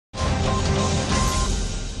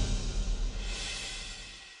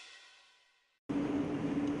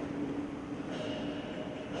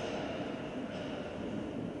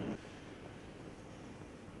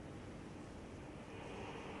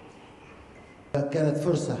كانت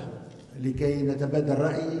فرصة لكي نتبادل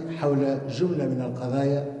رأي حول جملة من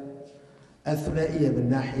القضايا الثنائية من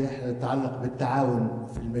ناحية تتعلق بالتعاون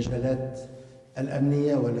في المجالات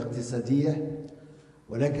الأمنية والاقتصادية،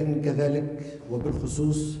 ولكن كذلك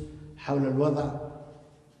وبالخصوص حول الوضع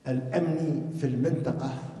الأمني في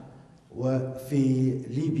المنطقة وفي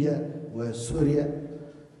ليبيا وسوريا.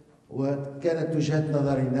 وكانت وجهات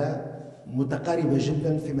نظرنا متقاربة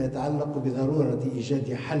جدا فيما يتعلق بضرورة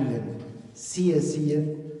إيجاد حل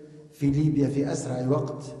سياسي في ليبيا في أسرع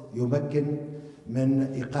وقت يمكن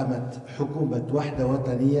من إقامة حكومة وحدة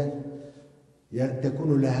وطنية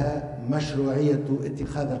تكون لها مشروعية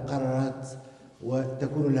اتخاذ القرارات،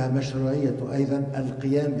 وتكون لها مشروعية أيضا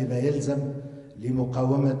القيام بما يلزم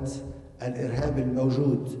لمقاومة الإرهاب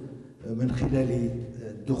الموجود من خلال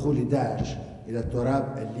دخول داعش إلى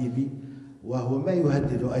التراب الليبي، وهو ما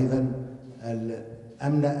يهدد أيضا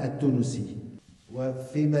الأمن التونسي.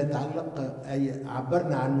 وفيما يتعلق أي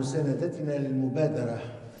عبرنا عن مساندتنا للمبادرة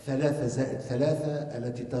 3+3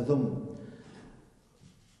 التي تضم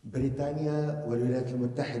بريطانيا والولايات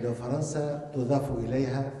المتحدة وفرنسا، تضاف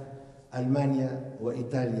إليها ألمانيا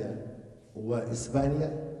وإيطاليا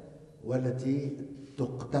وإسبانيا، والتي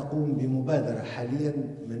تقوم بمبادرة حاليا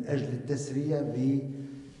من أجل التسريع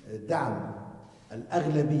بدعم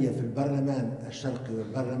الأغلبية في البرلمان الشرقي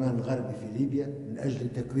والبرلمان الغربي في ليبيا من أجل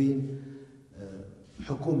تكوين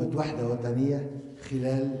حكومة وحدة وطنية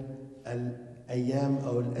خلال الأيام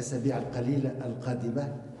أو الأسابيع القليلة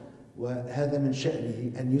القادمة. وهذا من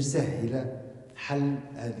شأنه أن يسهل حل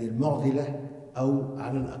هذه المعضلة أو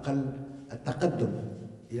على الأقل التقدم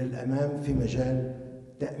إلى الأمام في مجال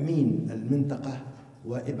تأمين المنطقة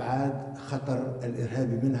وإبعاد خطر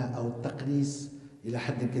الإرهاب منها أو التقليص إلى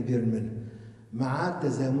حد كبير منه، مع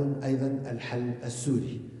تزامن أيضا الحل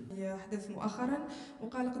السوري. حدث مؤخرا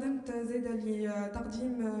وقال قدمت زاد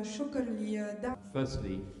لتقديم شكر لدعم.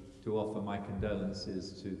 Firstly, to offer my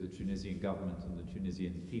condolences to the Tunisian government and the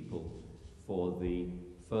Tunisian people for the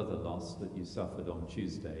further loss that you suffered on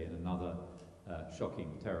Tuesday in another shocking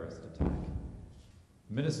terrorist attack.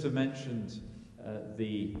 The Minister mentioned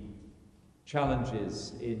the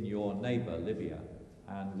challenges in your neighbour Libya,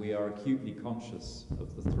 and we are acutely conscious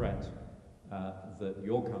of the threat that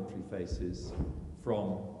your country faces from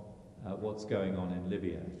what's going on in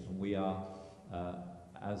Libya. And we are,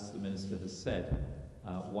 as the Minister has said,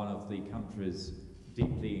 one of the countries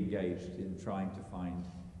deeply engaged in trying to find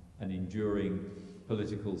an enduring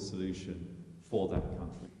political solution for that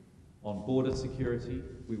country. On border security,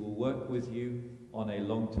 we will work with you on a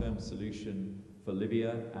long-term solution for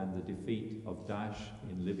Libya and the defeat of Daesh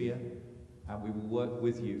in Libya, and we will work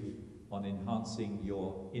with you on enhancing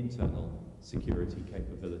your internal security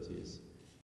capabilities.